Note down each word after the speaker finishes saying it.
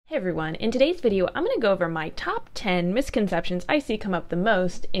Hey everyone, in today's video I'm going to go over my top 10 misconceptions I see come up the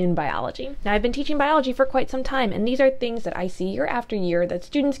most in biology. Now I've been teaching biology for quite some time, and these are things that I see year after year that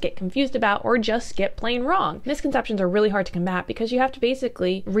students get confused about or just get plain wrong. Misconceptions are really hard to combat because you have to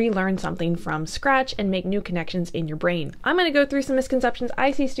basically relearn something from scratch and make new connections in your brain. I'm going to go through some misconceptions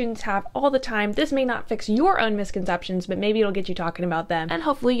I see students have all the time. This may not fix your own misconceptions, but maybe it'll get you talking about them, and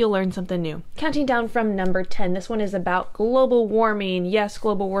hopefully you'll learn something new. Counting down from number 10, this one is about global warming. Yes,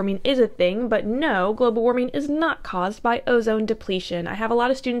 global warming is a thing, but no, global warming is not caused by ozone depletion. I have a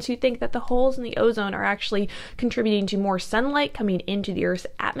lot of students who think that the holes in the ozone are actually contributing to more sunlight coming into the Earth's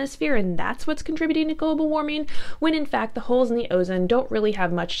atmosphere, and that's what's contributing to global warming, when in fact the holes in the ozone don't really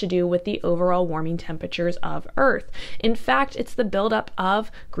have much to do with the overall warming temperatures of Earth. In fact, it's the buildup of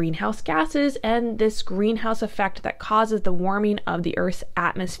greenhouse gases and this greenhouse effect that causes the warming of the Earth's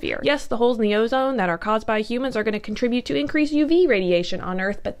atmosphere. Yes, the holes in the ozone that are caused by humans are going to contribute to increased UV radiation on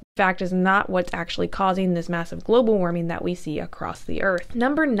Earth, but fact is not what's actually causing this massive global warming that we see across the Earth.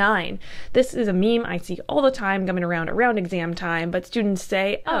 Number 9. This is a meme I see all the time coming around exam time, but students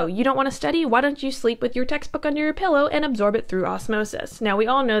say, oh, you don't want to study? Why don't you sleep with your textbook under your pillow and absorb it through osmosis? Now we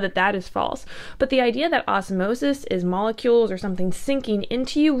all know that that is false, but the idea that osmosis is molecules or something sinking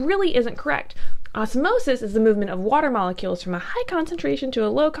into you really isn't correct. Osmosis is the movement of water molecules from a high concentration to a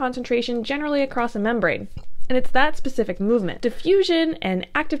low concentration, generally across a membrane. And it's that specific movement. Diffusion and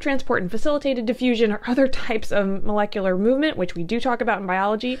active transport and facilitated diffusion are other types of molecular movement, which we do talk about in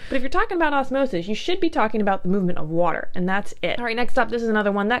biology. But if you're talking about osmosis, you should be talking about the movement of water, and that's it. All right, next up, this is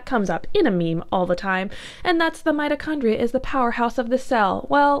another one that comes up in a meme all the time, and that's the mitochondria is the powerhouse of the cell.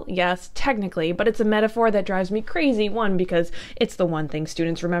 Well, yes, technically, but it's a metaphor that drives me crazy. One, because it's the one thing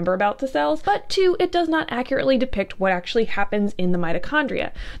students remember about the cells, but two, it does not accurately depict what actually happens in the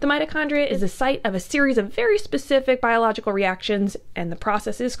mitochondria. The mitochondria is the site of a series of very specific biological reactions, and the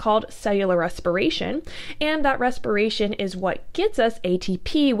process is called cellular respiration, and that respiration is what gets us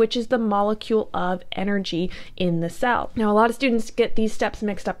ATP, which is the molecule of energy in the cell. Now a lot of students get these steps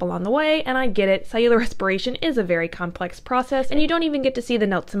mixed up along the way, and I get it. Cellular respiration is a very complex process, and you don't even get to see the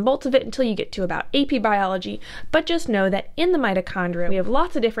nuts and bolts of it until you get to about AP biology, but just know that in the mitochondria we have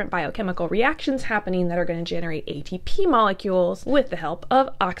lots of different biochemical reactions happening that are going to generate ATP molecules with the help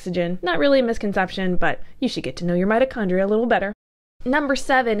of oxygen. Not really a misconception, but you should get to know your mitochondria a little better. Number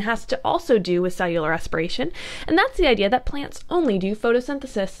 7 has to also do with cellular respiration, and that's the idea that plants only do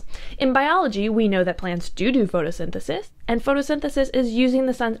photosynthesis. In biology, we know that plants do photosynthesis, and photosynthesis is using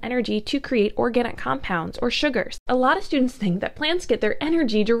the sun's energy to create organic compounds or sugars. A lot of students think that plants get their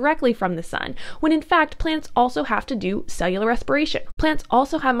energy directly from the sun, when in fact plants also have to do cellular respiration. Plants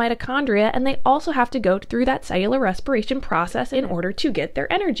also have mitochondria, and they also have to go through that cellular respiration process in order to get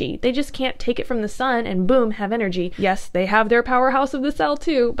their energy. They just can't take it from the sun and boom, have energy. Yes, they have their powerhouse of the cell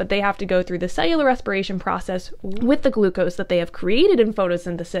too, but they have to go through the cellular respiration process with the glucose that they have created in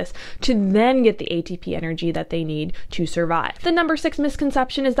photosynthesis to then get the ATP energy that they need to survive. The number 6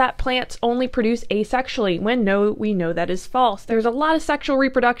 misconception is that plants only produce asexually, when no, we know that is false. There's a lot of sexual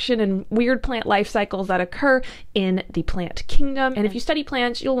reproduction and weird plant life cycles that occur in the plant kingdom, and if you study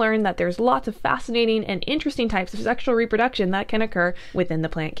plants, you'll learn that there's lots of fascinating and interesting types of sexual reproduction that can occur within the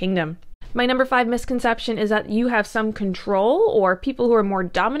plant kingdom. My number 5 misconception is that you have some control, or people who are more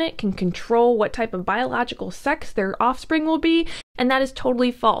dominant can control what type of biological sex their offspring will be, and that is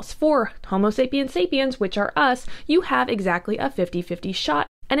totally false. For Homo sapiens sapiens, which are us, you have exactly a 50-50 shot.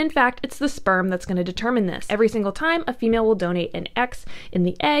 And in fact, it's the sperm that's going to determine this. Every single time, a female will donate an X in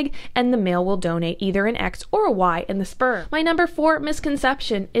the egg, and the male will donate either an X or a Y in the sperm. My number 4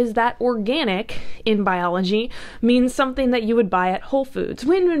 misconception is that organic in biology means something that you would buy at Whole Foods,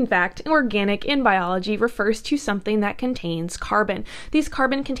 when in fact, organic in biology refers to something that contains carbon. These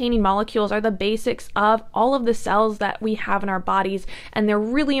carbon-containing molecules are the basics of all of the cells that we have in our bodies, and they're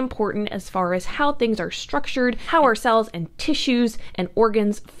really important as far as how things are structured, how our cells and tissues and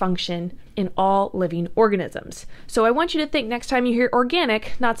organs function in all living organisms. So I want you to think next time you hear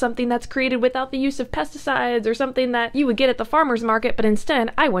organic, not something that's created without the use of pesticides or something that you would get at the farmer's market, but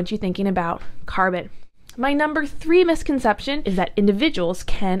instead I want you thinking about carbon. My number 3 misconception is that individuals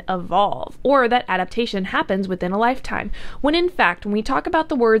can evolve, or that adaptation happens within a lifetime, when in fact, when we talk about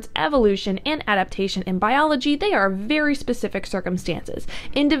the words evolution and adaptation in biology, they are very specific circumstances.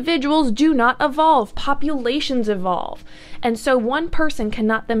 Individuals do not evolve, populations evolve. And so one person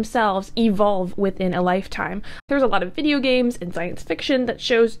cannot themselves evolve within a lifetime. There's a lot of video games and science fiction that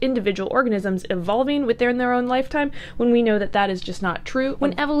shows individual organisms evolving within their own lifetime, when we know that that is just not true,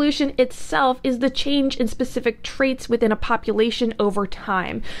 when evolution itself is the change in specific traits within a population over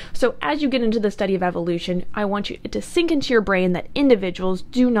time. So as you get into the study of evolution, I want you to sink into your brain that individuals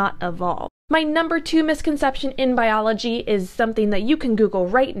do not evolve. My number 2 misconception in biology is something that you can Google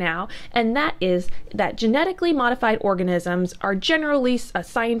right now, and that is that genetically modified organisms are generally a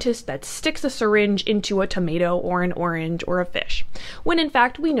scientist that sticks a syringe into a tomato or an orange or a fish, when in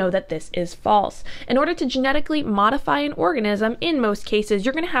fact we know that this is false. In order to genetically modify an organism, in most cases,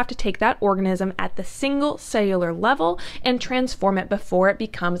 you're going to have to take that organism at the single cellular level and transform it before it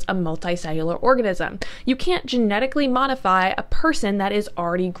becomes a multicellular organism. You can't genetically modify a person that is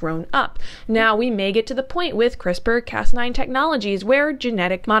already grown up. Now, we may get to the point with CRISPR-Cas9 technologies where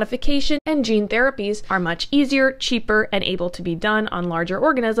genetic modification and gene therapies are much easier, cheaper, and able to be done on larger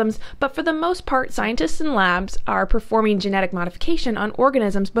organisms, but for the most part, scientists in labs are performing genetic modification on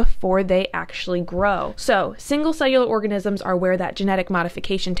organisms before they actually grow. So, single-cellular organisms are where that genetic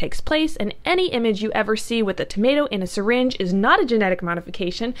modification takes place, and any image you ever see with a tomato in a syringe is not a genetic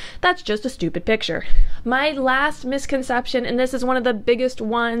modification, that's just a stupid picture. My last misconception, and this is one of the biggest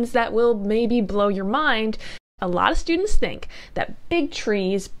ones that will maybe blow your mind. A lot of students think that big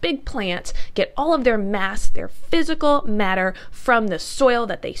trees, big plants get all of their mass, their physical matter from the soil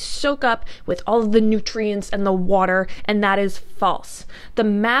that they soak up with all of the nutrients and the water, and that is false. The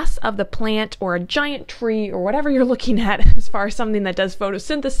mass of the plant or a giant tree or whatever you're looking at as far as something that does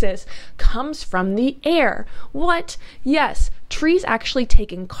photosynthesis comes from the air. What? Yes. Trees actually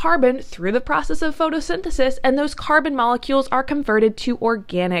take in carbon through the process of photosynthesis, and those carbon molecules are converted to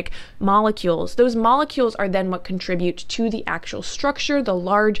organic molecules. Those molecules are then what contribute to the actual structure, the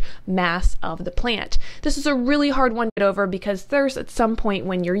large mass of the plant. This is a really hard one to get over because there's at some point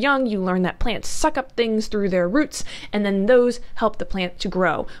when you're young, you learn that plants suck up things through their roots, and then those help the plant to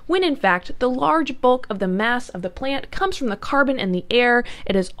grow. When in fact, the large bulk of the mass of the plant comes from the carbon in the air.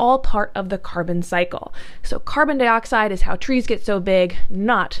 It is all part of the carbon cycle. So carbon dioxide is how trees get so big,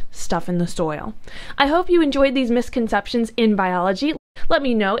 not stuff in the soil. I hope you enjoyed these misconceptions in biology. Let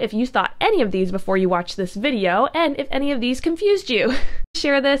me know if you thought any of these before you watched this video, and if any of these confused you.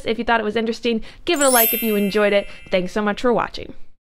 Share this if you thought it was interesting. Give it a like if you enjoyed it. Thanks so much for watching.